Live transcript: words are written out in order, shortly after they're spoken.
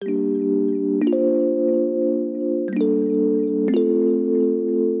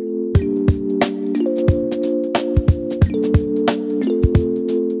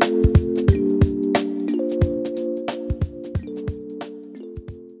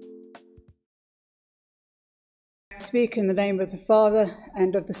speak in the name of the Father,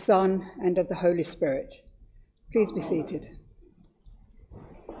 and of the Son, and of the Holy Spirit. Please be seated.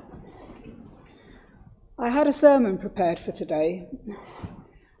 I had a sermon prepared for today.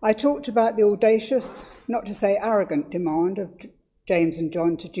 I talked about the audacious, not to say arrogant, demand of James and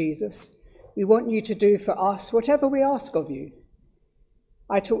John to Jesus. We want you to do for us whatever we ask of you.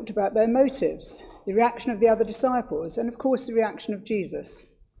 I talked about their motives, the reaction of the other disciples, and of course the reaction of Jesus.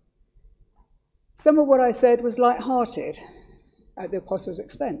 Some of what I said was light-hearted, at the apostles'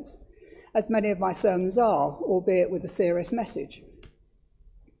 expense, as many of my sermons are, albeit with a serious message.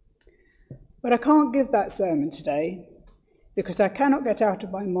 But I can't give that sermon today because I cannot get out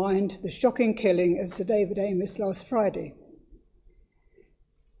of my mind the shocking killing of Sir David Amess last Friday.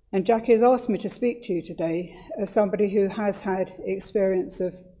 And Jackie has asked me to speak to you today as somebody who has had experience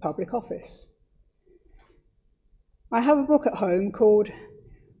of public office. I have a book at home called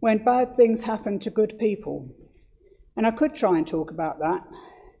When Bad Things Happen to Good People, and I could try and talk about that,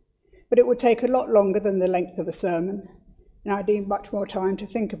 but it would take a lot longer than the length of a sermon, and I'd need much more time to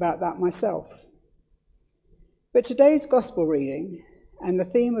think about that myself. But today's gospel reading and the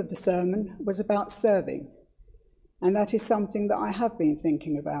theme of the sermon was about serving, and that is something that I have been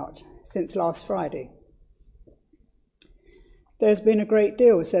thinking about since last Friday. There's been a great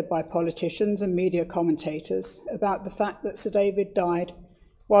deal said by politicians and media commentators about the fact that Sir David died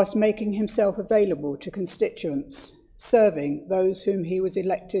whilst making himself available to constituents, serving those whom he was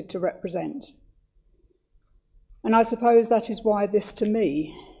elected to represent. And I suppose that is why this, to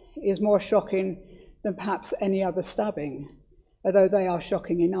me, is more shocking than perhaps any other stabbing, although they are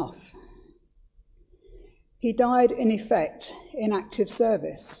shocking enough. He died, in effect, in active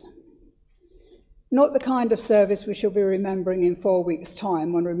service. Not the kind of service we shall be remembering in 4 weeks'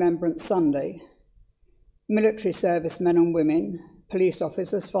 time on Remembrance Sunday. Military servicemen and women, police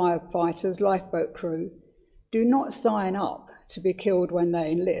officers, firefighters, lifeboat crew, do not sign up to be killed when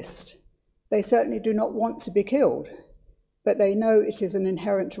they enlist. They certainly do not want to be killed, but they know it is an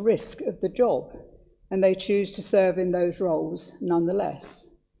inherent risk of the job, and they choose to serve in those roles nonetheless.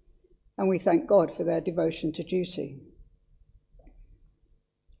 And we thank God for their devotion to duty.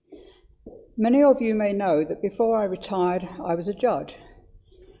 Many of you may know that before I retired, I was a judge,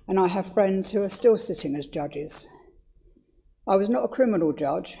 and I have friends who are still sitting as judges. I was not a criminal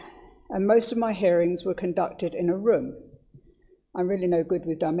judge, and most of my hearings were conducted in a room. I'm really no good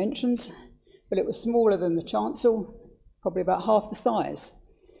with dimensions, but it was smaller than the chancel, probably about half the size.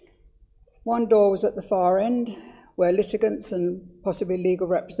 One door was at the far end, where litigants and possibly legal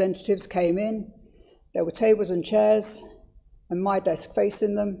representatives came in. There were tables and chairs, and my desk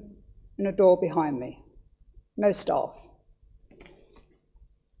facing them, and a door behind me. No staff.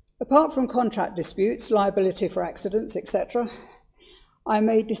 Apart from contract disputes, liability for accidents, etc., I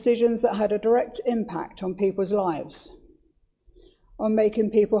made decisions that had a direct impact on people's lives, on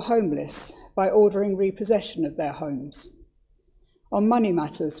making people homeless by ordering repossession of their homes, on money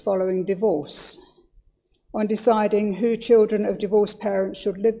matters following divorce, on deciding who children of divorced parents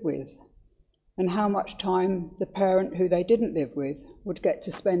should live with, and how much time the parent who they didn't live with would get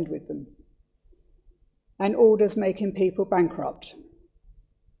to spend with them, and orders making people bankrupt.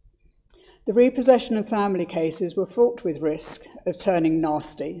 The repossession and family cases were fraught with risk of turning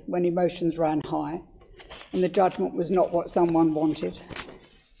nasty when emotions ran high and the judgment was not what someone wanted.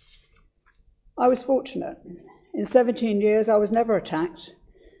 I was fortunate. In 17 years, I was never attacked,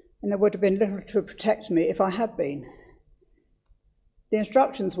 and there would have been little to protect me if I had been. The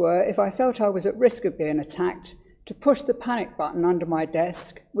instructions were, if I felt I was at risk of being attacked, to push the panic button under my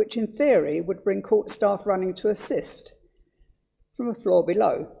desk, which in theory would bring court staff running to assist from a floor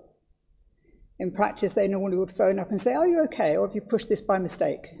below. In practice, they normally would phone up and say, "Are you okay, or have you pushed this by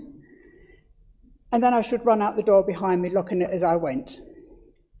mistake?" And then I should run out the door behind me, locking it as I went.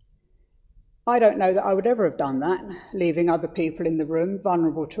 I don't know that I would ever have done that, leaving other people in the room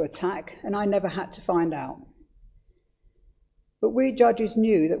vulnerable to attack, and I never had to find out. But we judges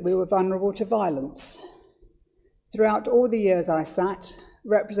knew that we were vulnerable to violence. Throughout all the years I sat,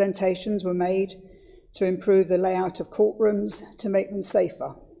 representations were made to improve the layout of courtrooms, to make them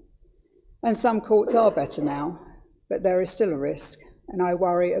safer. And some courts are better now, but there is still a risk, and I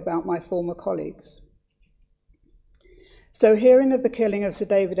worry about my former colleagues. So hearing of the killing of Sir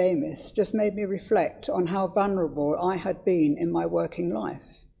David Amess just made me reflect on how vulnerable I had been in my working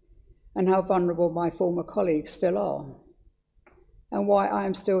life, and how vulnerable my former colleagues still are, and why I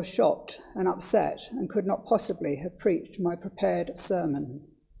am still shocked and upset and could not possibly have preached my prepared sermon.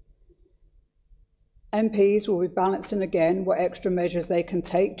 MPs will be balancing again what extra measures they can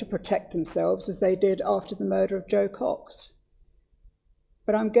take to protect themselves, as they did after the murder of Joe Cox.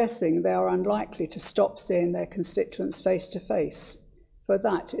 but I'm guessing they are unlikely to stop seeing their constituents face to face, for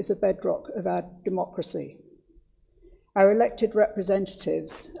that is a bedrock of our democracy. Our elected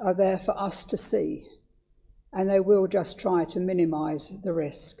representatives are there for us to see, and they will just try to minimise the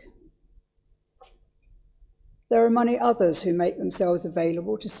risk. There are many others who make themselves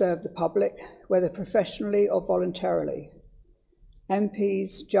available to serve the public, whether professionally or voluntarily.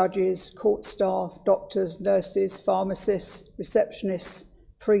 MPs, judges, court staff, doctors, nurses, pharmacists, receptionists,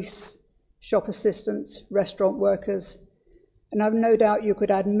 priests, shop assistants, restaurant workers, and I've no doubt you could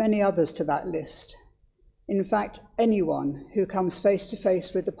add many others to that list. In fact, anyone who comes face to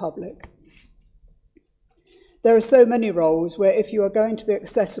face with the public. There are so many roles where if you are going to be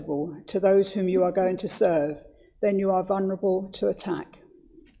accessible to those whom you are going to serve, then you are vulnerable to attack.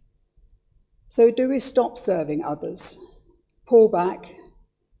 So do we stop serving others, pull back,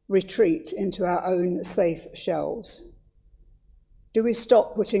 retreat into our own safe shells? Do we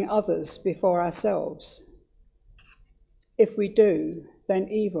stop putting others before ourselves? If we do, then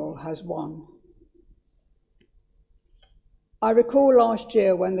evil has won. I recall last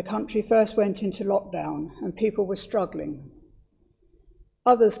year when the country first went into lockdown and people were struggling.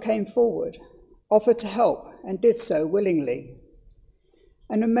 Others came forward, offered to help, and did so willingly.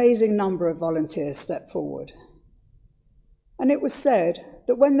 An amazing number of volunteers stepped forward. And it was said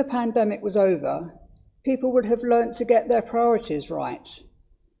that when the pandemic was over, people would have learnt to get their priorities right.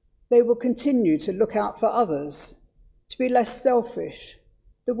 They would continue to look out for others, to be less selfish.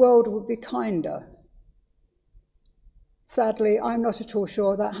 The world would be kinder. Sadly, I'm not at all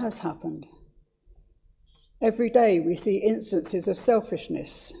sure that has happened. Every day we see instances of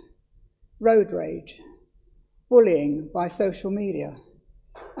selfishness, road rage, bullying by social media,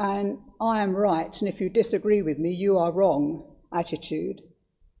 and I am right, and if you disagree with me, you are wrong attitude,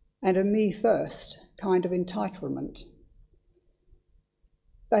 and a me first kind of entitlement.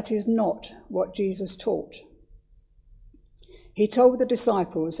 That is not what Jesus taught. He told the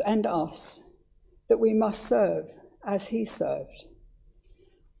disciples and us that we must serve as he served,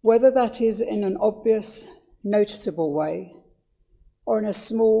 whether that is in an obvious, noticeable way, or in a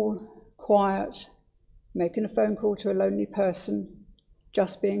small, quiet, making a phone call to a lonely person,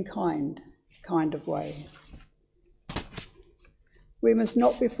 just being kind of way. We must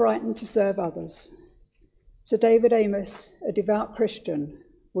not be frightened to serve others. Sir David Amess, a devout Christian,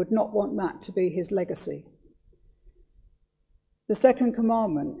 would not want that to be his legacy. The second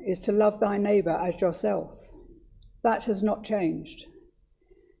commandment is to love thy neighbour as yourself. That has not changed.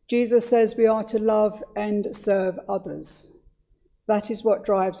 Jesus says we are to love and serve others. That is what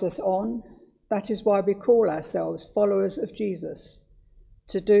drives us on. That is why we call ourselves followers of Jesus,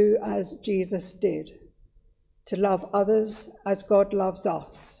 to do as Jesus did, to love others as God loves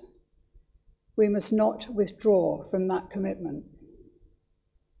us. We must not withdraw from that commitment.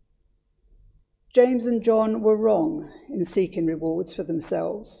 James and John were wrong in seeking rewards for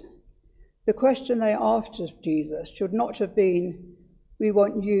themselves. The question they asked of Jesus should not have been, we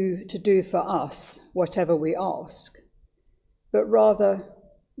want you to do for us whatever we ask, but rather,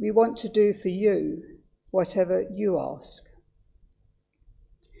 we want to do for you whatever you ask.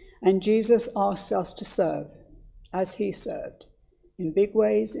 And Jesus asks us to serve as he served, in big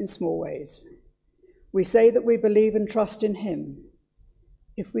ways, in small ways. We say that we believe and trust in him.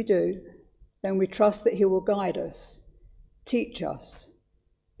 If we do, then we trust that he will guide us, teach us,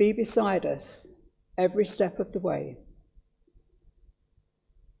 be beside us every step of the way.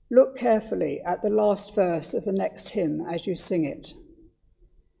 Look carefully at the last verse of the next hymn as you sing it.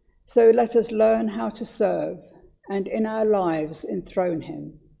 So let us learn how to serve and in our lives enthrone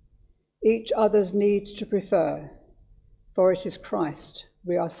him, each other's needs to prefer, for it is Christ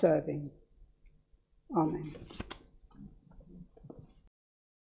we are serving. Amen.